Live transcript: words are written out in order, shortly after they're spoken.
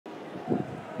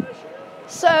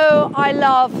So I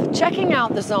love checking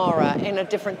out the Zara in a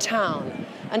different town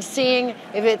and seeing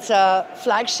if it's a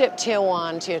flagship tier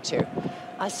 1, tier 2.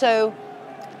 So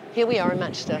here we are in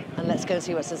Manchester, and let's go and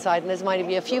see what's inside. And there's might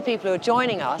be a few people who are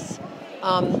joining us,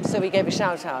 so we gave a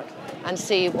shout out and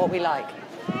see what we like.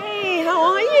 Hey, how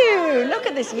are you? Look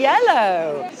at this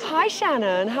yellow. Hi,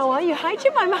 Shannon. How are you? Hi,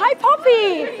 Jemima. Hi,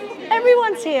 Poppy.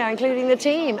 Everyone's here, including the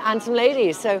team and some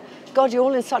ladies. So, God, you're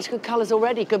all in such good colours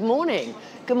already. Good morning.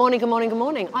 Good morning, good morning, good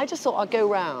morning. I just thought I'd go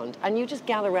round and you just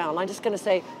gather round. I'm just going to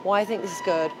say why I think this is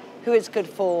good, who it's good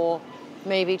for,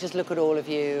 maybe just look at all of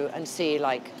you and see,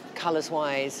 like,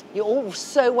 colours-wise. You're all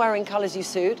so wearing colours you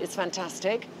suit. It's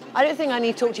fantastic. I don't think I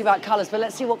need to talk to you about colours, but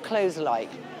let's see what clothes are like.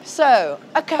 So,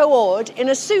 a co-ord in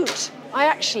a suit. I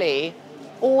actually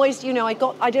always, you know, I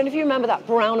don't know if you remember that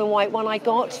brown and white one I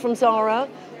got from Zara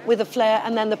with a flare,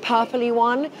 and then the purpley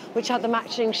one, which had the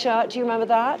matching shirt. Do you remember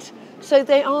that? So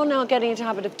they are now getting into the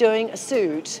habit of doing a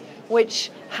suit which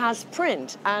has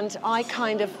print, and I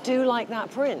kind of do like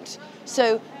that print.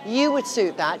 So you would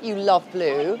suit that. You love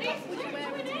blue.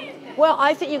 Well,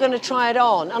 I think you're going to try it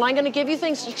on, and I'm going to give you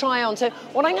things to try on. So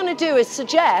what I'm going to do is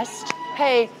suggest,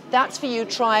 hey, that's for you,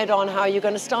 try it on, how you're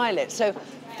going to style it. So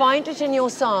find it in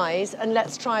your size, and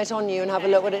let's try it on you and have a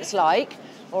look what it's like.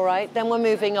 All right, then we're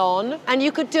moving on. And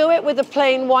you could do it with a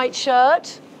plain white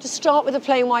shirt. Just start with a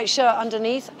plain white shirt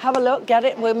underneath. Have a look, get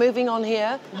it, we're moving on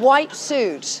here. White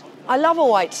suit. I love a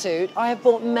white suit. I have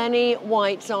bought many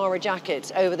white Zara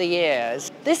jackets over the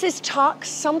years. This is tucks.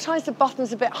 Sometimes the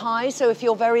button's a bit high, so if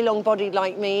you're very long-bodied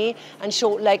like me and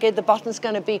short-legged, the button's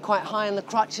going to be quite high and the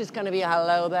crutch is going to be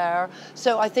hello there.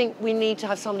 So I think we need to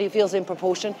have somebody who feels in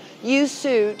proportion. You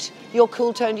suit, you're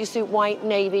cool-toned, you suit white,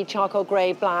 navy, charcoal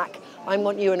grey, black. I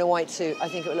want you in a white suit. I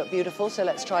think it would look beautiful, so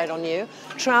let's try it on you.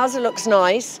 Trouser looks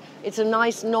nice. It's a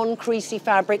nice non-creasy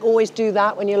fabric. Always do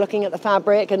that when you're looking at the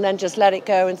fabric, and then just let it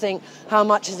go and think, how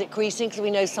much is it creasing? Because we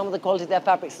know some of the quality of their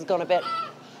fabrics has gone a bit,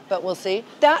 but we'll see.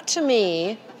 That, to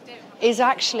me, is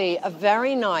actually a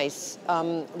very nice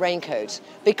raincoat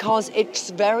because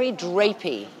it's very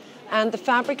drapey. And the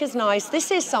fabric is nice.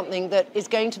 This is something that is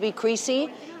going to be creasy,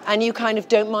 and you kind of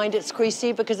don't mind it's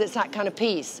creasy because it's that kind of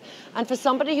piece. And for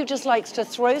somebody who just likes to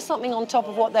throw something on top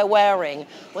of what they're wearing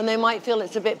when they might feel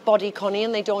it's a bit bodycon-y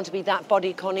and they don't want to be that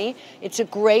bodycon-y, it's a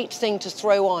great thing to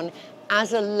throw on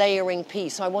as a layering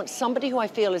piece. So I want somebody who I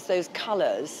feel is those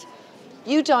colours.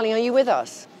 You, darling, are you with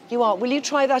us? You are. Will you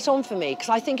try that on for me? Because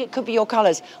I think it could be your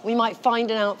colours. We might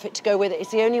find an outfit to go with it.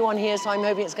 It's the only one here, so I'm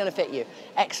hoping it's going to fit you.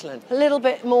 Excellent. A little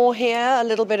bit more here, a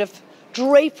little bit of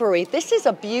drapery. This is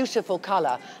a beautiful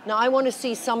colour. Now, I want to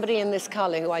see somebody in this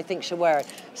colour who I think should wear it.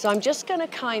 So I'm just going to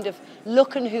kind of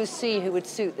look and see who would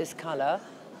suit this colour.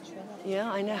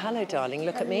 Yeah, I know. Hello, darling.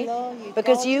 Look at me.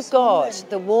 Because you've got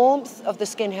the warmth of the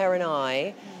skin, hair and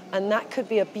eye, and that could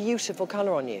be a beautiful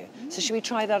colour on you. So should we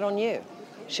try that on you?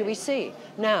 Should we see?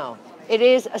 Now, it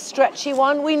is a stretchy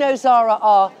one. We know Zara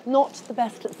are not the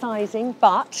best at sizing,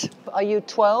 but are you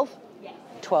 12?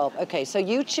 12. Okay, so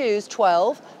you choose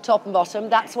 12, top and bottom.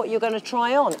 That's what you're going to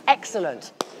try on.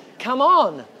 Excellent. Come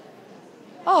on.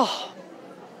 Oh,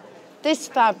 this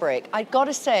fabric, I've got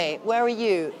to say, where are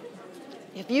you?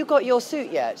 Have you got your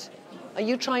suit yet? Are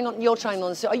you trying on? You're trying on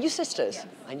the suit. Are you sisters? Yeah.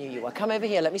 I knew you were. Come over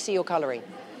here. Let me see your colouring.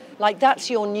 Like, that's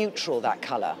your neutral, that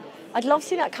colour. I'd love to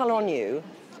see that colour on you.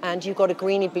 And you've got a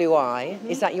greeny blue eye. Mm-hmm.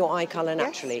 Is that your eye colour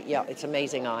naturally? Yes. Yeah, it's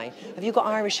amazing eye. Have you got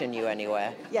Irish in you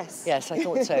anywhere? Yes. Yes, I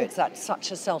thought so. It's that such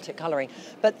a Celtic colouring.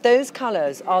 But those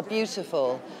colours are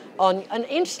beautiful. And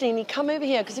interestingly, come over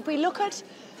here, because if we look at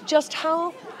just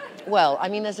how, well, I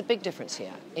mean, there's a big difference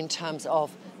here in terms of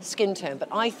skin tone, but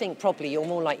I think probably you're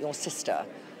more like your sister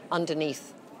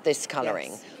underneath this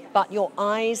colouring. Yes. But your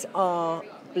eyes are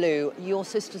blue. Your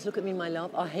sisters, look at me, my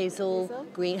love, are hazel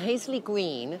green, hazily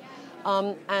green.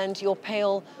 And your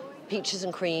pale peaches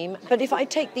and cream. But if I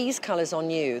take these colours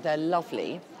on you, they're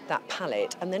lovely, that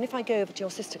palette. And then if I go over to your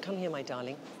sister, come here, my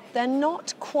darling, they're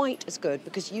not quite as good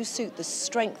because you suit the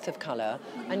strength of colour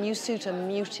and you suit a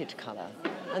muted colour.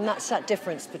 And that's that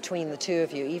difference between the two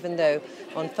of you, even though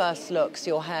on first looks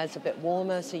your hair's a bit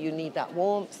warmer, so you need that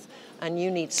warmth, and you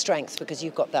need strength because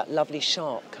you've got that lovely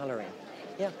sharp colouring.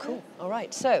 Yeah, cool. All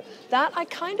right, so that I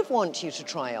kind of want you to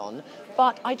try on,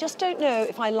 but I just don't know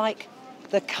if I like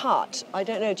the cut. I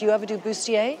don't know, do you ever do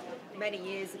bustier? Many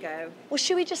years ago. Well,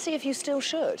 should we just see if you still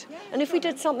should? Yeah, and if we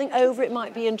did something over, it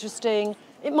might be interesting.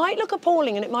 It might look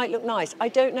appalling and it might look nice. I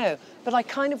don't know, but I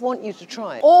kind of want you to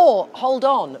try it. Or, hold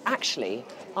on, actually,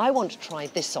 I want to try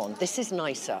this on. This is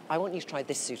nicer. I want you to try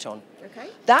this suit on. Okay.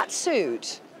 That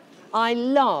suit, I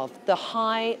love the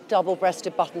high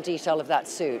double-breasted button detail of that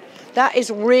suit. That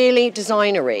is really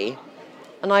designery.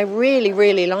 And I really,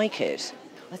 really like it.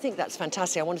 I think that's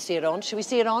fantastic. I want to see it on. Should we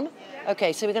see it on?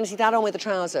 Okay, so we're going to see that on with the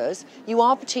trousers. You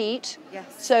are petite, yes.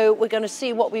 So we're going to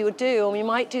see what we would do, and we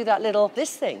might do that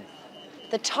this thing,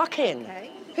 the tuck-in.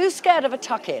 Okay. Who's scared of a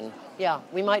tuck-in? Yeah,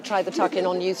 we might try the tuck-in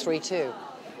on you three too.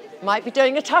 Might be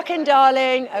doing a tuck-in,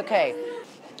 darling. Okay,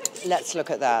 let's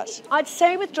look at that. I'd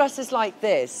say with dresses like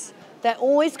this, they're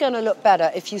always going to look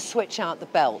better if you switch out the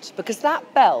belt, because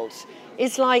that belt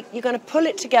is like you're going to pull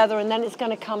it together and then it's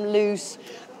going to come loose.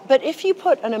 But if you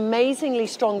put an amazingly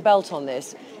strong belt on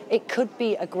this, it could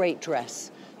be a great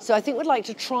dress. So I think we'd like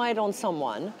to try it on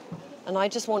someone. And I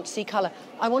just want to see colour.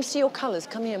 I want to see your colours.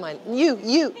 Come here, you.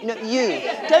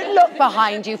 Don't look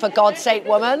behind you, for God's sake,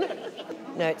 woman.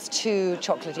 No, it's too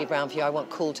chocolatey brown for you. I want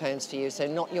cool tones for you, so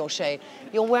not your shade.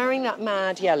 You're wearing that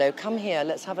mad yellow. Come here,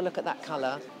 let's have a look at that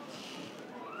colour.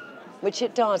 Which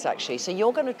it does, actually. So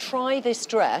you're going to try this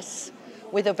dress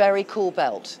with a very cool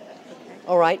belt.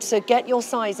 All right, so get your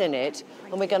size in it,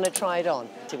 and we're going to try it on.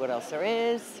 See what else there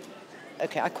is.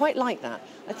 Okay, I quite like that.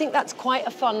 I think that's quite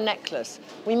a fun necklace.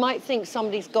 We might think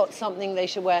somebody's got something they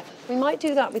should wear. We might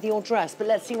do that with your dress, but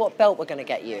let's see what belt we're going to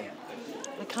get you.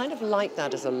 I kind of like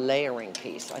that as a layering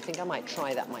piece. I think I might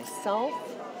try that myself.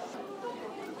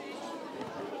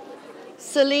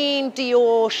 Celine,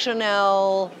 Dior,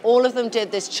 Chanel, all of them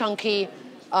did this chunky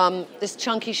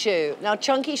shoe. Now,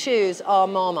 chunky shoes are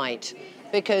Marmite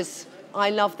because I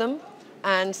love them,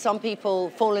 and some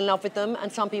people fall in love with them,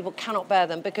 and some people cannot bear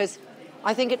them, because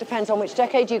I think it depends on which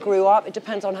decade you grew up, it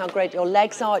depends on how great your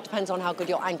legs are, it depends on how good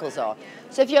your ankles are.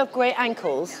 So if you have great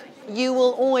ankles, you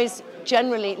will always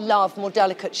generally love more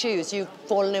delicate shoes. You've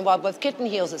fallen in love with kitten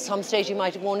heels. At some stage you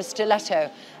might have worn a stiletto,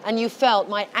 and you felt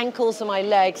my ankles and my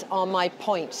legs are my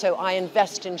point, so I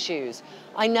invest in shoes.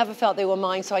 I never felt they were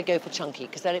mine, so I go for chunky,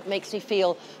 because then it makes me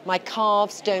feel my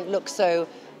calves don't look so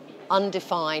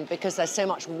undefined because there's so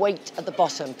much weight at the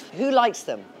bottom. Who likes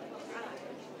them?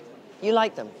 You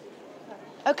like them?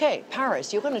 Okay,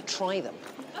 Paris, you're going to try them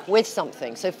with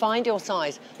something. So find your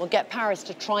size. We'll get Paris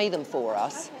to try them for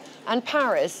us. And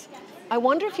Paris, I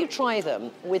wonder if you try them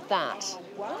with that.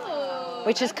 Whoa.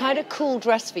 Which is kind of cool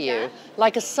dress for you,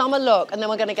 like a summer look, and then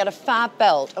we're going to get a fab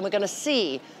belt, and we're going to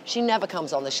see, she never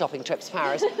comes on the shopping trips,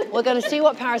 Paris. We're going to see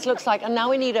what Paris looks like, and now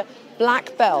we need a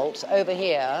black belt over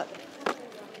here.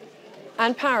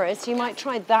 And Paris, you might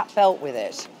try that belt with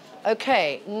it.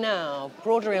 Okay, now,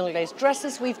 broderie lace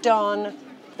dresses we've done.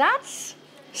 That's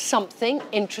something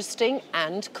interesting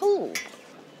and cool.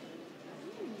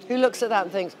 Who looks at that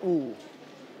and thinks, ooh,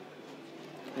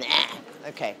 nah,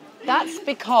 okay. That's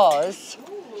because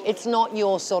it's not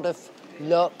your sort of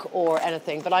look or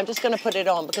anything, but I'm just going to put it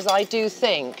on because I do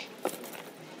think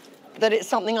that it's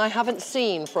something I haven't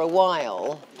seen for a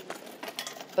while,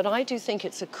 but I do think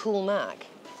it's a cool Mac.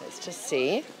 Let's just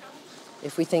see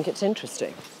if we think it's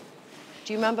interesting.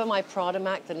 Do you remember my Prada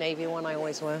Mac, the navy one I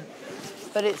always wear?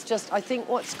 But it's just, I think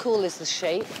what's cool is the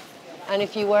shape, and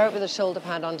if you wear it with a shoulder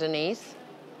pad underneath,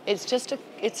 it's just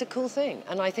it's a cool thing.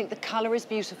 And I think the color is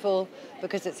beautiful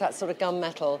because it's that sort of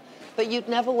gunmetal, but you'd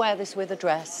never wear this with a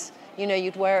dress. You know,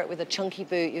 you'd wear it with a chunky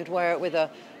boot, you'd wear it with a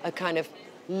kind of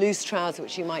loose trouser,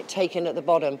 which you might take in at the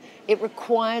bottom. It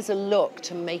requires a look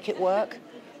to make it work.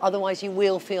 Otherwise, you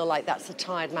will feel like that's a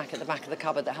tired Mac at the back of the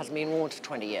cupboard that hasn't been worn for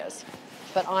 20 years.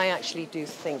 But I actually do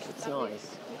think it's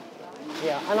nice.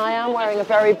 Yeah, and I am wearing a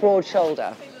very broad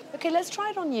shoulder. Okay, let's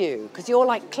try it on you, because you're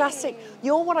like classic.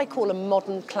 You're what I call a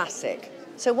modern classic.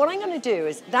 So what I'm going to do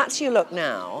is, that's your look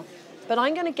now, but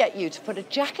I'm going to get you to put a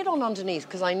jacket on underneath,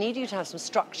 because I need you to have some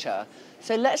structure.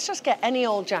 So let's just get any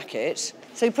old jacket.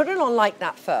 So you put it on like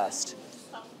that first.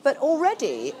 But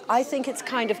already, I think it's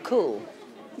kind of cool.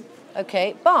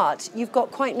 Okay, but you've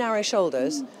got quite narrow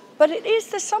shoulders. But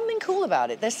there's something cool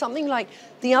about it. There's something like,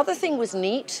 the other thing was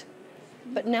neat,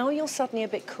 but now you're suddenly a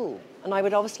bit cool. And I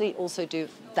would obviously also do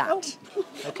that.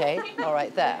 Okay, all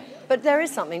right, there. But there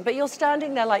is something, but you're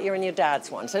standing there like you're in your dad's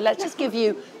one. So let's just give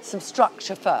you some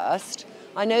structure first.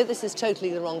 I know this is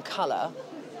totally the wrong color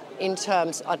in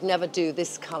terms, I'd never do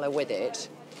this color with it.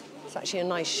 It's actually a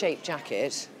nice shaped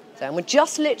jacket. And we're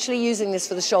just literally using this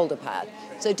for the shoulder pad.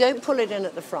 So don't pull it in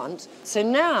at the front. So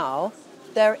now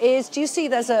there is, do you see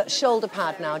there's a shoulder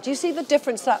pad now? Do you see the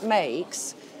difference that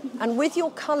makes? And with your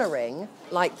coloring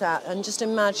like that, and just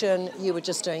imagine you were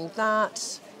just doing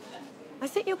that. I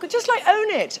think you could just like own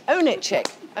it, chick,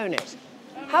 own it.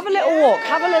 Have a little walk,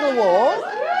 have a little walk.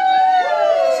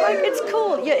 It's like, it's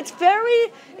cool. Yeah,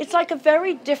 it's like a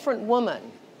very different woman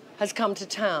has come to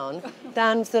town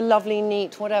than the lovely,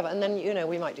 neat, whatever. And then, you know,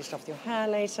 we might do stuff with your hair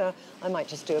later. I might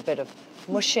just do a bit of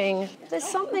mushing. There's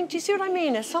something, do you see what I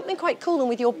mean? There's something quite cool. And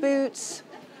with your boots,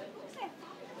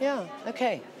 Yeah,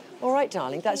 okay. All right,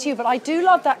 darling, that's you. But I do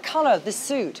love that colour, the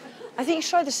suit. I think you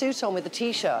should try the suit on with the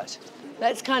T-shirt.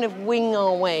 Let's kind of wing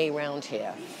our way around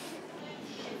here.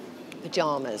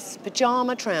 Pajamas,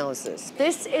 pajama trousers.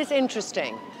 This is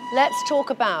interesting. Let's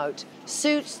talk about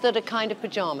suits that are kind of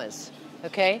pajamas,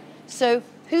 okay? So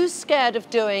who's scared of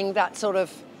doing that sort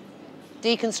of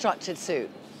deconstructed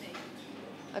suit?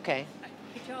 Okay.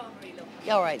 Pajama-y look.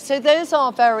 All right, so those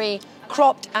are very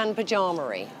cropped and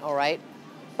pajama-y, all right?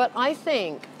 But I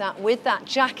think that with that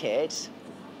jacket,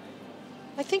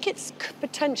 I think it's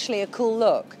potentially a cool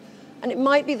look. And it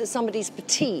might be that somebody's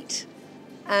petite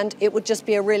and it would just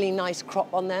be a really nice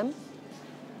crop on them.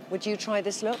 Would you try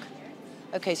this look?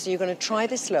 Okay, so you're going to try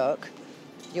this look.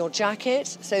 Your jacket,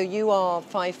 so you are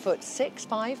 5'6",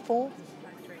 5'4"?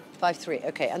 5'3",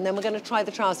 okay. And then we're going to try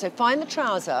the trouser. So find the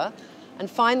trouser and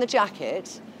find the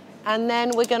jacket. And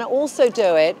then we're going to also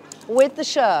do it with the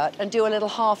shirt and do a little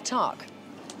half tuck.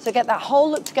 So get that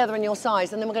whole look together in your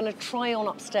size, and then we're going to try on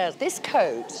upstairs. This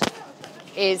coat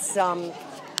is a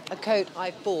coat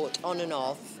I've bought on and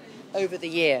off over the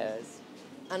years,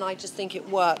 and I just think it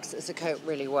works as a coat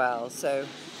really well. So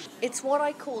it's what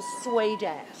I call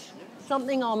suedette.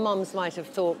 Something our mums might have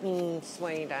thought,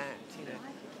 suedette, you know.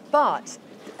 But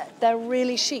they're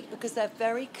really chic because they're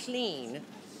very clean,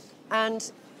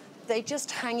 and they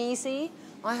just hang easy.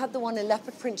 I had the one in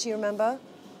leopard print, do you remember?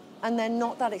 And they're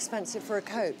not that expensive for a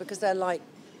coat because they're like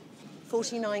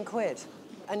 49 quid.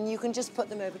 And you can just put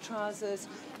them over trousers.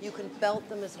 You can belt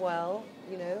them as well,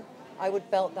 you know. I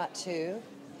would belt that too.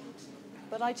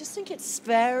 But I just think it's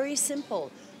very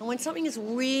simple. And when something is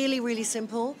really, really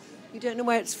simple, you don't know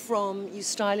where it's from, you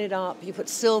style it up, you put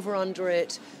silver under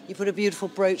it, you put a beautiful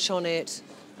brooch on it,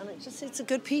 and it's a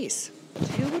good piece.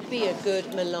 Who would be a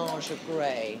good melange of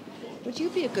grey? Would you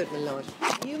be a good melange?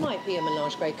 You might be a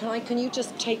melange grey. Can you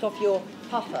just take off your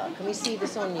puffer? Can we see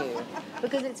this on you?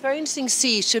 Because it's very interesting to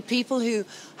see, should people who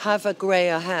have a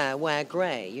greyer hair wear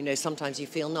grey? You know, sometimes you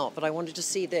feel not, but I wanted to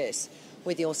see this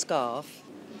with your scarf.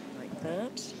 Like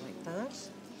that, like that.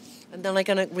 And then I'm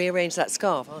going to rearrange that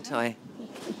scarf, aren't I?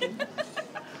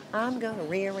 I'm going to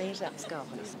rearrange that scarf.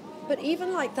 But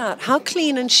even like that, how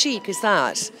clean and chic is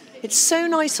that? It's so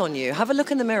nice on you. Have a look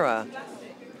in the mirror.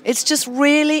 It's just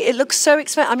really, it looks so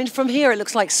expensive. I mean, from here it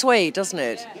looks like suede, doesn't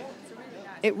it?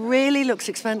 It really looks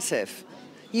expensive.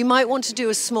 You might want to do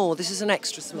a small. This is an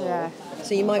extra small. Yeah.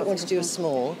 So you might want to do a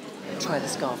small. Try the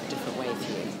scarf a different way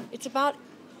for you. It's about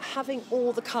having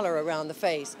all the colour around the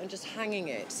face and just hanging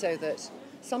it so that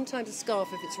sometimes a scarf,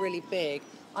 if it's really big,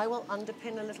 I will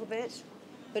underpin a little bit.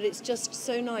 But it's just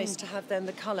so nice to have then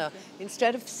the colour.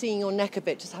 Instead of seeing your neck a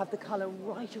bit, just have the colour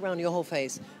right around your whole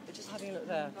face. But just having a look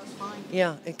there. That's fine.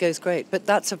 Yeah, it goes great. But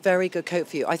that's a very good coat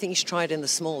for you. I think you should try it in the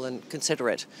small and consider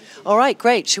it. All right,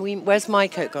 great. Where's my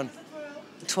coat gone?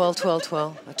 12, 12,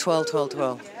 12. 12, 12,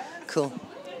 12. Cool.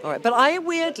 All right. But I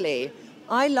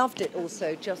loved it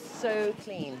also. Just so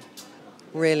clean.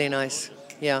 Really nice.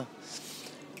 Yeah.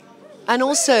 And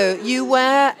also, you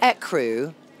wear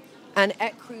ecru. And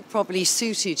ecru probably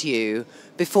suited you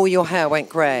before your hair went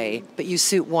grey, but you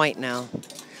suit white now.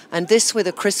 And this with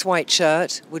a crisp white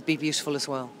shirt would be beautiful as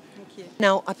well. Thank you.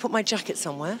 Now, I put my jacket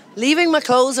somewhere. Leaving my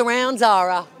clothes around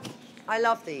Zara. I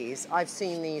love these. I've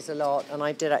seen these a lot, and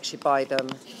I did actually buy them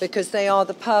because they are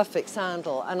the perfect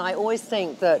sandal. And I always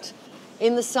think that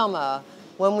in the summer,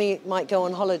 when we might go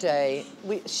on holiday,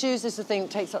 shoes is the thing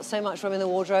that takes up so much room in the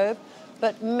wardrobe,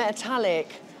 but metallic,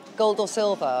 gold or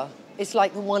silver, it's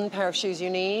like the one pair of shoes you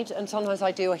need, and sometimes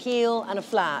I do a heel and a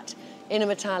flat in a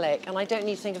metallic, and I don't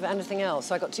need to think of anything else.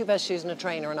 So I got 2 pairs of shoes and a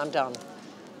trainer, and I'm done.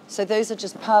 So those are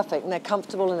just perfect, and they're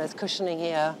comfortable, and there's cushioning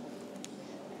here.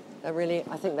 They're really,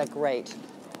 I think they're great.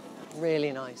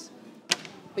 Really nice.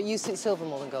 But you suit silver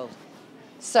more than gold.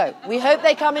 So we hope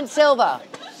they come in silver.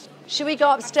 Should we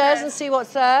go upstairs and see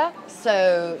what's there?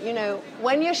 So, you know,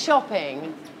 when you're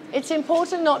shopping, it's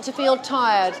important not to feel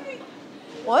tired.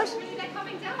 What?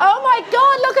 Oh my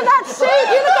God, look at that suit!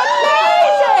 You look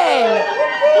amazing!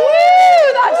 Woo,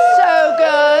 that's so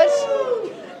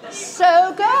good. So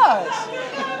good.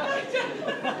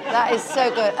 That is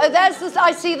so good. Oh,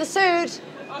 I see the suit.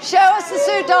 Show us the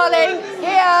suit, darling.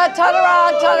 Here, turn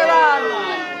around, turn around.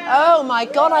 Oh my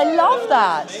God, I love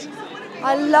that.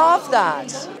 I love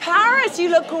that. Paris, you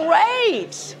look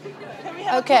great.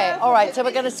 Okay, all right, so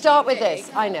we're going to start with this.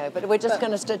 I know, but we're just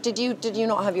going to start. Did you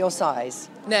not have your size?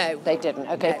 No. They didn't.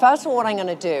 Okay, no. First of all, what I'm going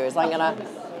to do is I'm going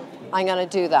to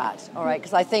do that, all right,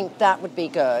 because I think that would be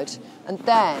good. And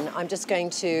then I'm just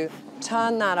going to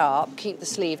turn that up, keep the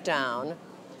sleeve down,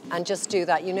 and just do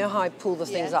that. You know how I pull the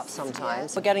things up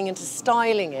sometimes? We're getting into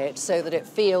styling it so that it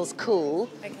feels cool.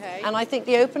 Okay. And I think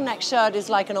the open neck shirt is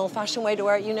like an old-fashioned way to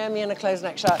wear it. You know me in a closed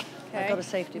neck shirt. I've got a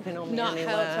safety pin on me Not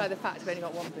anywhere. helped by the fact I've only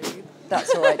got one boob.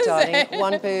 That's all right, darling.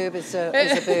 One boob is a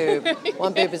boob.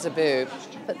 One boob is a boob.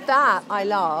 But that I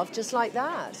love, just like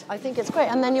that. I think it's great.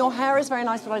 And then your hair is very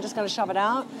nice, but I'm just going to shove it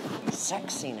out.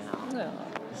 Sexy now. Oh.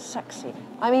 Sexy.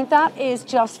 I mean, that is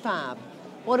just fab.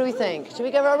 What do we think? Should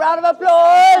we give her a round of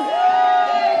applause?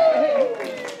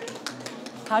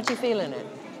 How do you feel in it?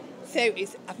 So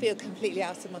I feel completely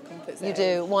out of my comfort zone. You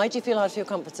do. Why do you feel out of your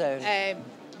comfort zone?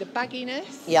 The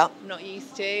bagginess, I'm not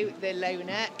used to. The low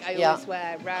neck, I always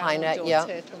wear round high neck, or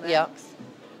turtlenecks. Yeah.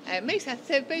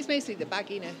 Mostly the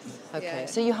bagginess. Okay,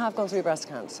 so you have gone through breast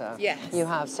cancer. Yes. You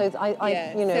have. So So I've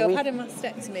had a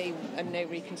mastectomy and no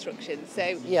reconstruction.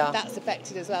 So that's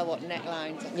affected as well what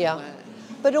necklines I can wear.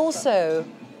 But also,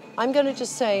 I'm going to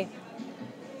just say,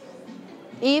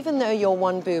 even though you're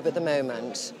one boob at the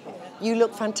moment, you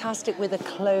look fantastic with a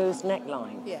closed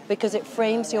neckline because it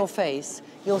frames your face.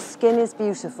 Your skin is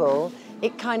beautiful.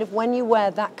 It kind of, when you wear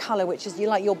that colour, which is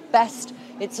like your best,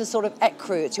 it's a sort of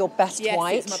ecru, it's your best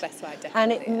white. Yes, it's my best white, definitely.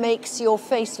 And it makes your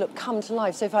face come to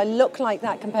life. So if I look like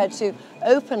that compared to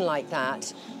open like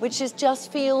that, which is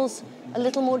just feels a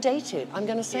little more dated, I'm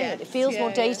going to say it. It feels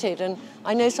more dated. And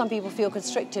I know some people feel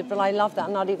constricted, but I love that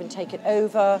and I'd even take it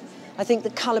over. I think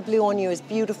the colour blue on you is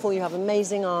beautiful. You have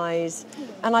amazing eyes.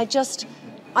 And I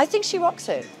think she rocks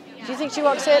it. Do you think she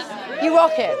rocks it? You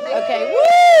rock it. Okay.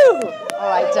 Woo! All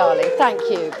right, darling. Thank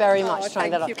you very much.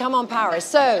 Trying that on. Come on, Paris.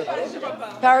 So,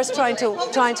 Paris trying to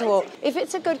walk. If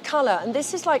it's a good colour, and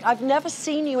this is like, I've never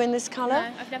seen you in this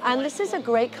colour, and this is a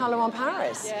great colour on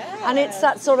Paris. Yeah. And it's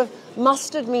that sort of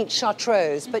mustard meets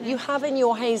chartreuse, but you have in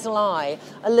your hazel eye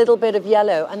a little bit of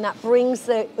yellow, and that brings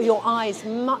your eyes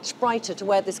much brighter to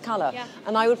wear this colour. Yeah.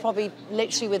 And I would probably,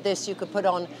 literally with this, you could put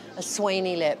on a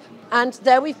swainy lip. And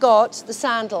there we've got the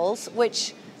sandals,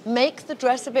 which make the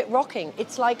dress a bit rocking.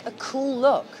 It's like a cool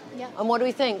look. Yeah. And what do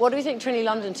we think? What do we think, Trinny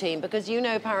London team? Because you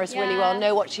know Paris really well,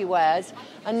 know what she wears,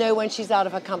 and know when she's out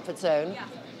of her comfort zone.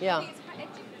 Yeah.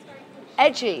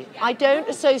 Edgy. I don't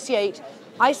associate,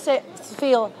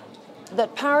 feel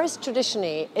that Paris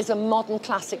traditionally is a modern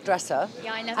classic dresser.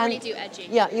 Yeah, I never really do edgy.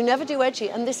 Yeah, you never do edgy,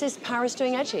 and this is Paris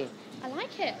doing edgy. I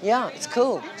like it. Yeah, it's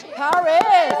cool.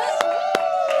 Paris!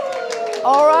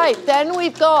 All right, then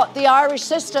we've got the Irish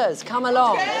sisters. Come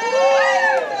along.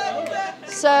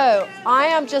 So I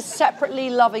am just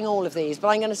separately loving all of these, but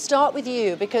I'm going to start with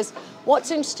you because what's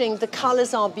interesting, the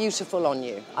colours are beautiful on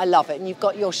you. I love it. And you've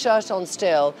got your shirt on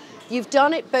still. You've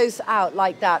done it both out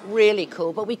like that, really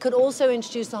cool, but we could also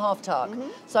introduce the half tuck.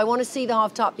 So I want to see the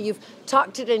half tuck, but you've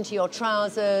tucked it into your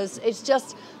trousers. It's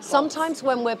just, sometimes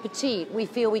when we're petite, we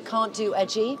feel we can't do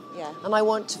edgy. Yeah. And I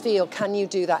want to feel, can you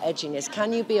do that edginess?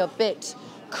 Can you be a bit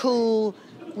cool,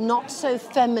 not so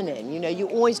feminine? You know, you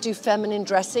always do feminine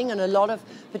dressing, and a lot of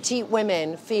petite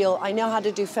women feel, I know how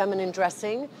to do feminine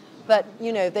dressing, but,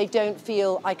 you know, they don't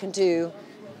feel I can do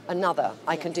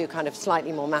I can do kind of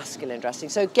slightly more masculine dressing.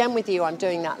 So again with you, I'm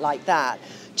doing that like that.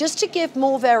 Just to give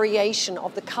more variation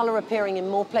of the colour appearing in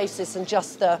more places than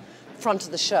just the front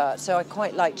of the shirt. So I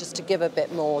quite like just to give a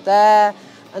bit more there.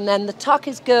 And then the tuck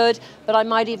is good, but I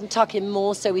might even tuck in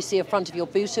more so we see the front of your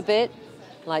boot a bit,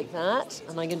 like that.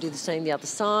 And I'm going to do the same the other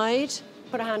side.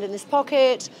 Put a hand in this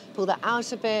pocket, pull that out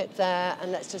a bit there,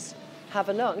 and let's just have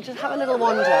a look. Just have a little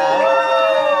wander.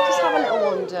 Just have a little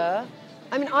wander.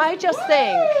 I mean, I just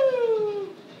think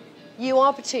you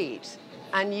are petite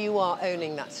and you are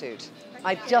owning that suit.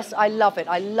 I love it.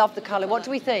 I love the colour. What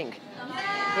do we think?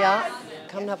 Yeah?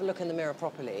 Come and have a look in the mirror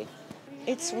properly.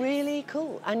 It's really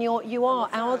cool. And you are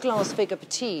hourglass figure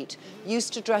petite,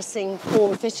 used to dressing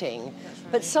form-fitting.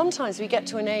 But sometimes we get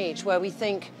to an age where we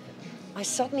think, I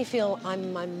suddenly feel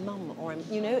I'm my mum, or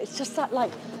it's just that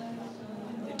like,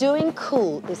 doing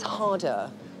cool is harder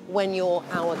when you're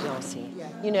hourglassy,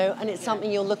 and it's something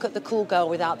you'll look at the cool girl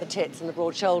without the tits and the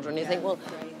broad shoulder and you think, well,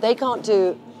 they can't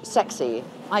do sexy,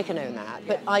 I can own that,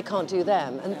 but I can't do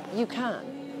them, and you can.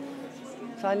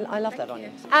 So I love that on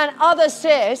you. And other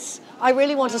sis, I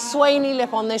really want a swainy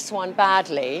lip on this one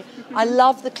badly. I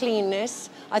love the cleanness.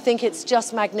 I think it's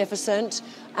just magnificent.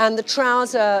 And the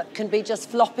trouser can be just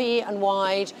floppy and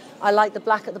wide. I like the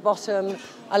black at the bottom.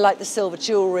 I like the silver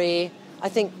jewellery. I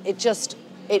think it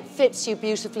fits you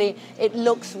beautifully. It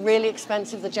looks really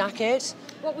expensive, the jacket.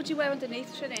 What would you wear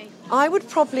underneath, Trinny? I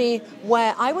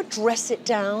would dress it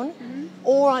down,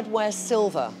 or I'd wear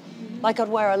silver. Like I'd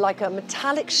wear a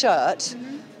metallic shirt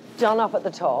done up at the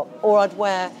top, or I'd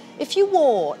wear, if you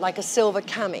wore like a silver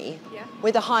cami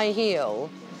with a high heel,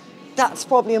 that's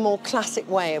probably a more classic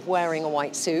way of wearing a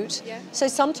white suit. Yeah. So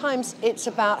sometimes it's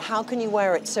about how can you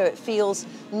wear it so it feels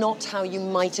not how you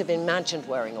might have imagined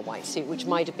wearing a white suit, which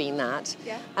might have been that.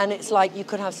 Yeah. And it's like you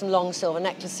could have some long silver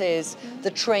necklaces,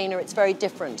 the trainer, it's very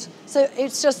different. So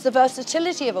it's just the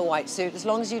versatility of a white suit, as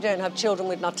long as you don't have children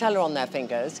with Nutella on their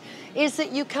fingers, is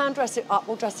that you can dress it up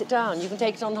or dress it down. You can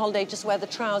take it on holiday, just wear the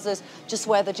trousers, just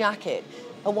wear the jacket.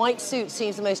 A white suit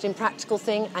seems the most impractical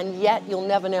thing, and yet you'll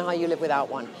never know how you live without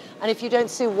one. And if you don't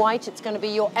sew white, it's going to be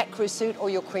your ecru suit or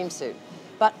your cream suit.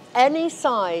 But any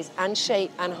size and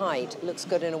shape and height looks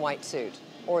good in a white suit,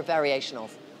 or a variation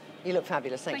of. You look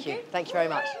fabulous, thank you. Thank you very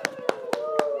much.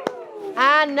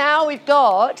 And now we've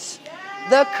got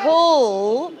the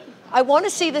cool, I want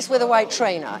to see this with a white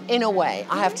trainer, in a way,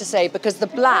 I have to say, because the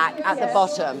black at the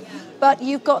bottom, but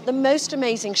you've got the most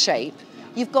amazing shape.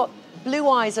 You've got blue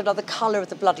eyes that are the colour of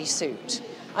the bloody suit.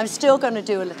 I'm still going to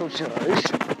do a little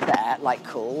zhuzh there, like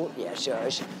cool, yeah,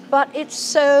 zhuzh. But it's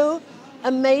so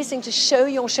amazing to show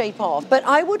your shape off. But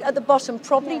I would, at the bottom,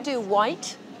 probably do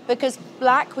white, because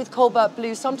black with cobalt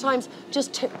blue sometimes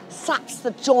just saps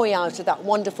the joy out of that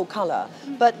wonderful colour.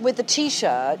 But with the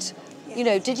T-shirt, you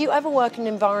know, did you ever work in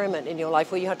an environment in your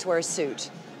life where you had to wear a suit?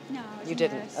 No, you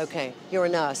didn't? Nurse. Okay, you're a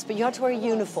nurse, but you had to wear a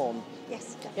uniform.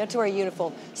 Yes, definitely. You had to wear a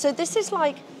uniform. So this is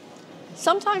like,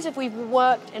 sometimes if we've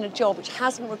worked in a job which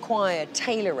hasn't required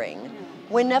tailoring,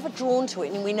 we're never drawn to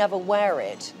it and we never wear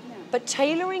it. No. But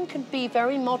tailoring can be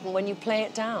very modern when you play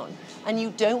it down and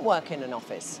you don't work in an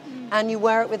office and you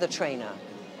wear it with a trainer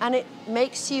and it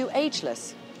makes you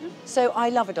ageless. So I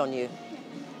love it on you.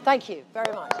 Thank you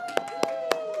very much.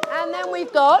 And then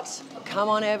we've got, come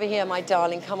on over here, my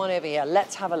darling, come on over here.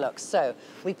 Let's have a look. So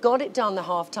we've got it done, the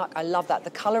half tuck. I love that. The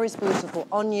colour is beautiful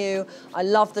on you. I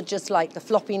love the just like the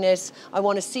floppiness. I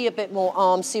want to see a bit more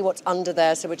arm, see what's under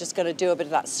there. So we're just going to do a bit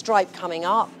of that stripe coming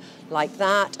up like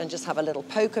that and just have a little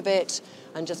poke of it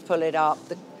and just pull it up.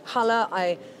 The colour,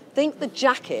 I think the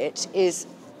jacket is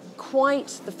quite,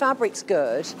 the fabric's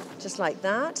good, just like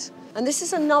that. And this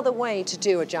is another way to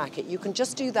do a jacket. You can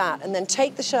just do that and then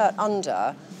take the shirt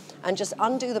under and just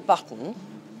undo the button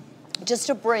just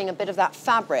to bring a bit of that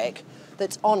fabric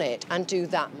that's on it and do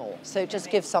that more. So just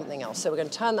give something else. So we're going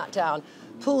to turn that down,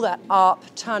 pull that up,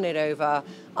 turn it over,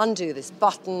 undo this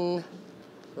button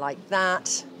like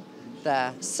that,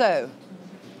 there. So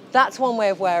that's one way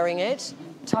of wearing it.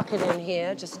 Tuck it in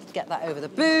here, just get that over the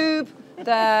boob,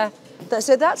 there.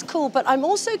 So that's cool, but I'm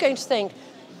also going to think,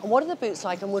 what are the boots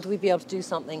like and would we be able to do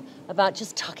something about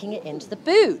just tucking it into the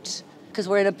boot? Because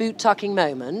we're in a boot tucking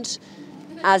moment.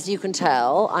 As you can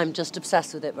tell, I'm just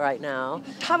obsessed with it right now.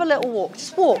 Have a little walk,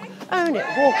 just walk, own it,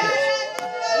 walk it.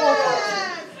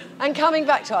 And coming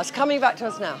back to us now. Coming back to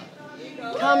us now.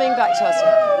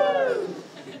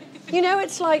 You know,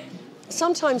 it's like,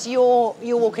 sometimes you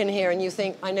walk in here and you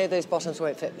think, I know those bottoms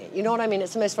won't fit me. You know what I mean?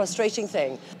 It's the most frustrating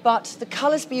thing. But the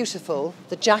colour's beautiful,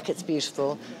 the jacket's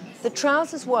beautiful, the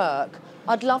trousers work.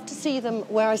 I'd love to see them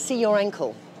where I see your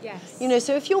ankle. Yes. You know,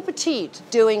 so if you're petite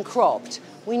doing cropped,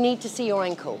 we need to see your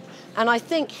ankle. And I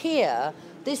think here,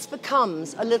 this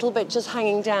becomes a little bit just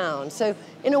hanging down. So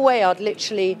in a way, I'd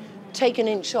literally take an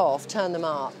inch off, turn them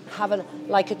up, have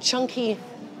like a chunky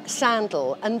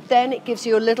sandal, and then it gives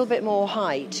you a little bit more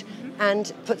height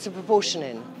and puts a proportion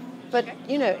in. But,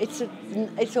 you know, it's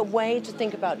a way to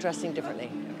think about dressing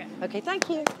differently. Okay, thank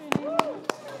you.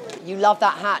 You love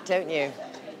that hat, don't you?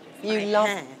 You love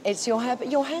hair. It's your hair,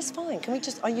 but your hair's fine. Can we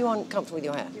just, are you uncomfortable with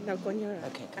your hair? No, go on your own.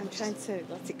 Okay. I'm trying to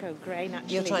let it go grey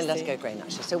naturally. You're trying to let it go grey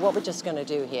naturally. So what we're just going to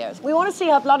do here is, we want to see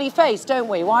her bloody face, don't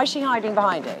we? Why is she hiding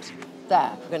behind it?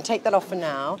 There. We're going to take that off for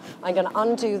now. I'm going to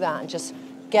undo that and just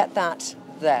get that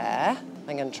there.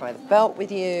 I'm going to try the belt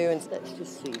with you, and let's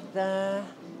just see there.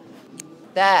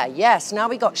 There, yes. Now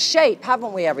we got shape,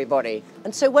 haven't we, everybody?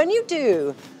 And so when you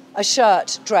do a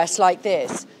shirt dress like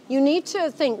this, you need to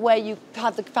think where you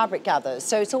have the fabric gathers.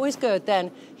 So it's always good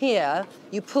then here,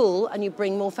 you pull and you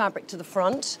bring more fabric to the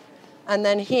front. And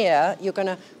then here, you're going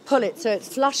to pull it so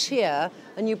it's flush here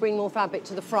and you bring more fabric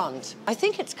to the front. I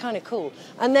think it's kind of cool.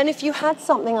 And then if you had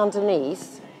something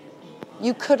underneath,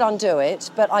 you could undo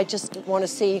it, but I just want to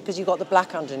see, because you've got the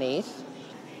black underneath.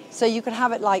 So you could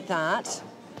have it like that,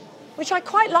 which I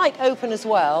quite like open as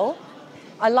well.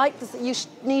 I like this, you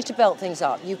need to belt things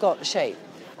up. You've got the shape.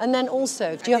 And then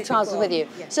also, do you have trousers with you?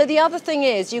 Yes. So the other thing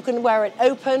is you can wear it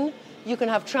open, you can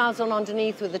have trousers on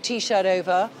underneath with a t-shirt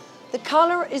over. The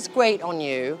colour is great on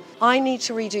you. I need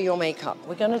to redo your makeup.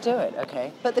 We're going to do it,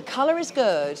 okay? But the colour is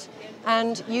good,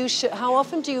 and you should, how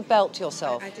often do you belt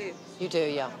yourself? I do. You do,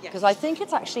 yeah. Because I think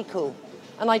it's actually cool.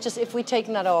 And if we'd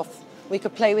taken that off, we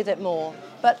could play with it more.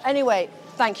 But anyway,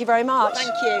 thank you very much. Thank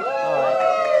you. All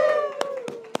right.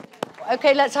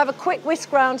 Okay, let's have a quick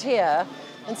whisk round here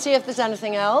and see if there's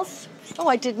anything else. Oh,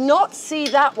 I did not see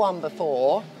that one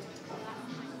before.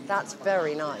 That's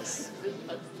very nice.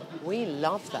 We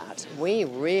love that. We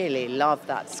really love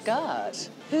that skirt.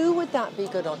 Who would that be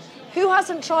good on? Who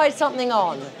hasn't tried something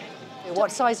on?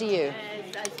 What size are you?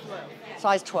 Size 12.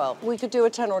 Size 12. We could do a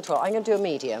 10 or a 12. I'm going to do a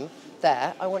medium.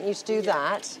 There. I want you to do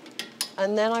that.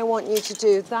 And then I want you to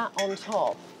do that on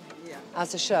top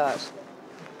as a shirt.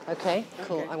 Okay,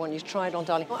 cool. I want you to try it on,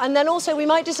 darling. And then also we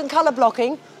might do some colour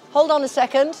blocking. Hold on a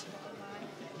second.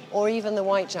 Or even the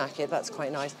white jacket. That's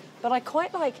quite nice. But I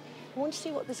quite like, I want to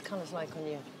see what this colour's like on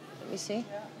you. Let me see.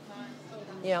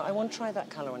 Yeah, I want to try that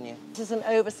colour on you. This is an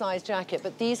oversized jacket,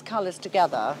 but these colours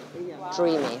together,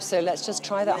 dreamy. So let's just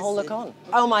try that whole look on.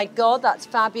 Oh my God, that's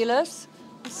fabulous.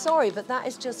 I'm sorry, but that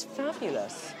is just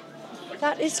fabulous.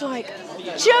 That is like,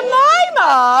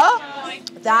 Jemima!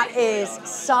 That is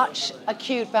such a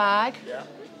cute bag.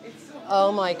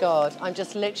 Oh my God, I'm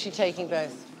just literally taking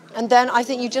both. And then I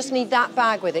think you just need that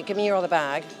bag with it. Give me your other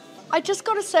bag. I just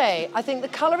got to say, I think the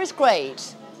colour is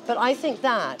great, but I think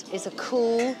that is a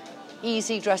cool,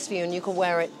 easy dress for you, and you can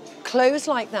wear it closed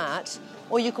like that,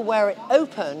 or you can wear it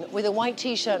open with a white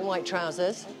t-shirt and white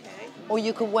trousers, or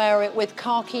you can wear it with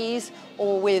khakis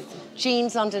or with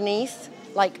jeans underneath,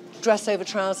 like dress over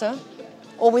trouser,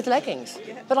 or with leggings.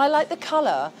 But I like the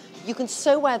colour. You can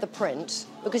so wear the print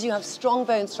because you have strong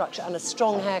bone structure and a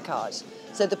strong haircut,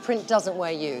 so the print doesn't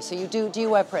wear you. So you do you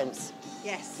wear prints?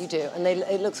 Yes. You do, and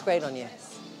it looks great on you.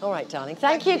 All right, darling.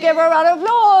 Thank you. Give her a round of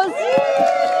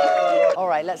applause. All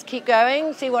right, let's keep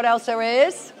going, see what else there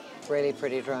is. Really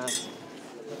pretty dress.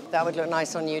 That would look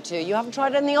nice on you too. You haven't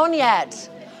tried anything on yet.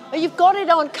 Oh, you've got it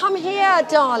on. Come here,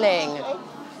 darling.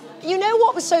 You know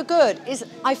what was so good is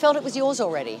I felt it was yours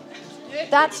already.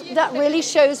 That really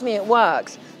shows me it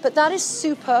works. But that is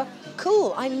super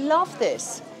cool. I love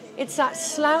this. It's that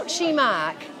slouchy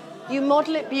Mac. You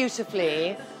model it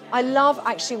beautifully. I love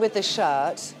actually with this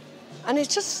shirt. And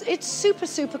it's super,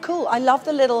 super cool. I love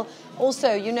the little,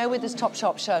 also, you know, with this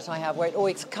Topshop shirt I have where it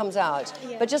always comes out.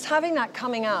 Yeah. But just having that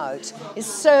coming out is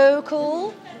so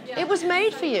cool. It was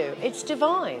made for you. It's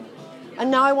divine.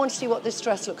 And now I want to see what this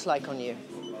dress looks like on you.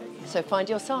 So find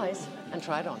your size and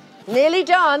try it on. Nearly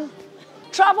done.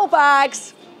 Travel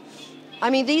bags. I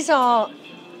mean, these are,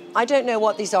 I don't know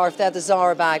what these are, if they're the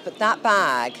Zara bag, but that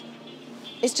bag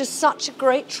is just such a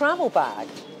great travel bag.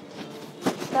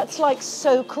 That's like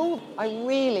so cool. I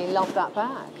really love that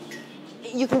bag.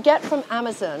 You can get from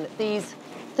Amazon these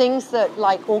things that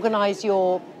like organize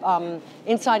your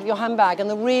inside of your handbag, and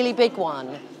the really big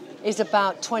one is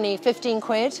about 15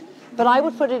 quid. But I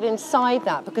would put it inside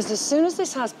that because as soon as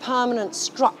this has permanent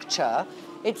structure,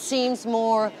 it seems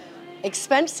more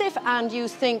expensive and you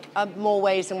think of more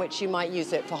ways in which you might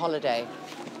use it for holiday.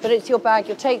 But it's your bag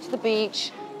you'll take to the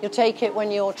beach, you'll take it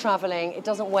when you're traveling, it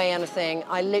doesn't weigh anything.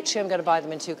 I literally am going to buy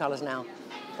them in 2 colors now.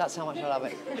 That's how much I love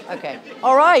it. Okay,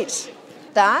 all right.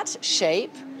 That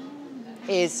shape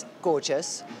is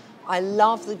gorgeous. I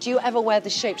love the, do you ever wear the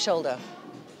shaped shoulder?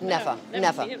 Never,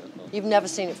 never. You've never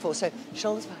seen it before. So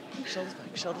shoulders back, shoulders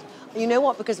back, shoulders back. You know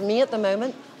what? Because me at the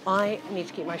moment, I need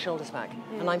to keep my shoulders back.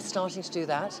 And I'm starting to do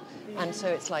that. And so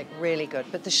it's like really good.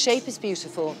 But the shape is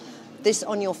beautiful. This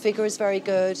on your figure is very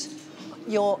good.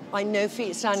 I know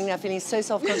feet standing there feeling so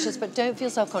self-conscious, but don't feel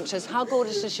self-conscious. How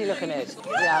gorgeous does she look in it?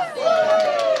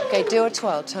 Yeah. Okay, do a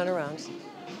 12, turn around.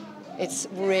 It's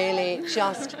really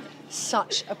just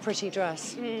such a pretty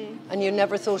dress. And you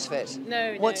never thought of it.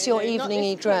 No, What's your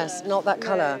evening-y dress? Not that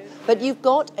colour. But you've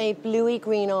got a bluey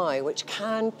green eye, which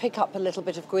can pick up a little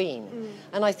bit of green.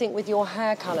 And I think with your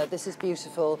hair colour, this is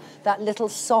beautiful. That little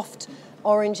soft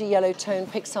orangey yellow tone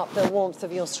picks up the warmth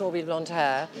of your strawberry blonde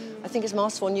hair. I think it's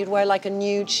masterful, and you'd wear like a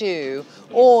nude shoe,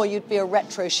 or you'd be a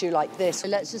retro shoe like this. So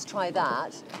let's just try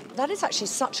that. That is actually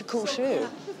such a cool shoe.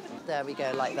 There we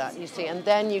go, like that, you see, and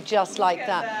then you just like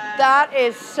that. That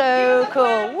is so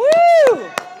cool. Woo!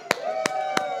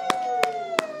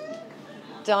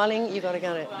 Darling, you got to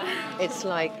get it. It's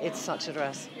like, it's such a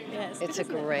dress. Yeah, it's a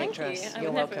great dress.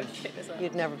 You're welcome.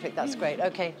 You'd never pick, that's great.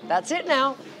 Okay, that's it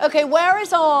now. Okay, where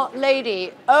is our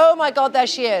lady? Oh my God, there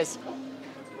she is.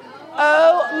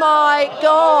 Oh my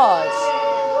God.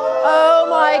 Oh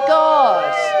my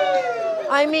God.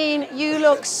 I mean, you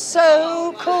look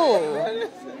so cool.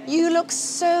 You look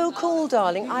so cool,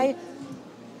 darling. I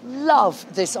love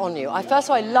this on you. First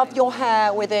of all, I love your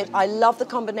hair with it. I love the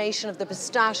combination of the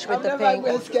pistache with the pink. I've never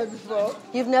worn a skirt before.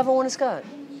 You've never worn a skirt?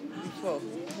 Before.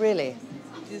 Really?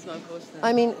 This is my first time.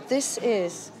 I mean, this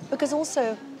is, because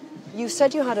also, you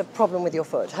said you had a problem with your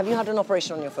foot. Have you had an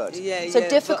operation on your foot? Yeah, so yeah.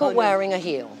 difficult wearing a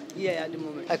heel. Yeah, at the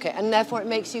moment. Okay, and therefore it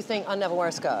makes you think, I'll never wear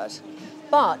a skirt.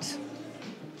 But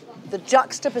the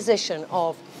juxtaposition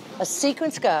of a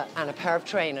sequin skirt and a pair of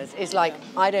trainers is like,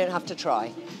 I don't have to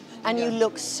try. And you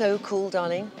look so cool,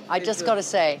 darling. I just got to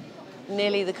say,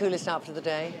 nearly the coolest outfit of the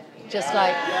day. Just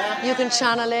like, you can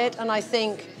channel it, and I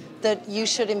think that you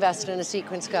should invest in a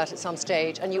sequin skirt at some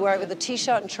stage, and you wear it with a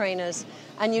t-shirt and trainers,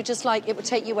 and you just like, it would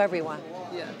take you everywhere.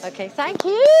 Yeah. Okay, thank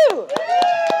you.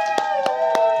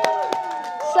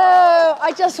 So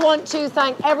I just want to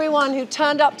thank everyone who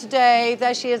turned up today.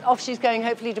 There she is, off she's going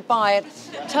hopefully to buy it.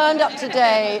 Turned up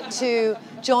today to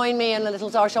join me in the little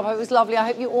Zara shop. It was lovely. I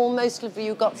hope you all, most of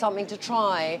you, got something to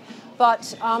try.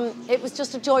 But it was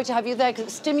just a joy to have you there because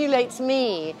it stimulates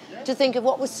me to think of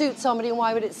what would suit somebody and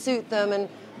why would it suit them. And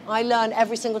I learn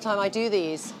every single time I do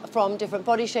these from different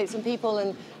body shapes and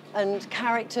people and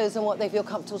characters and what they feel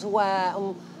comfortable to wear.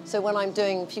 And so when I'm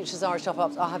doing future Zara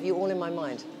shop-ups, I'll have you all in my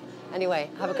mind. Anyway,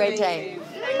 have a great day.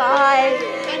 Bye.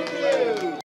 Thank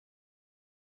you.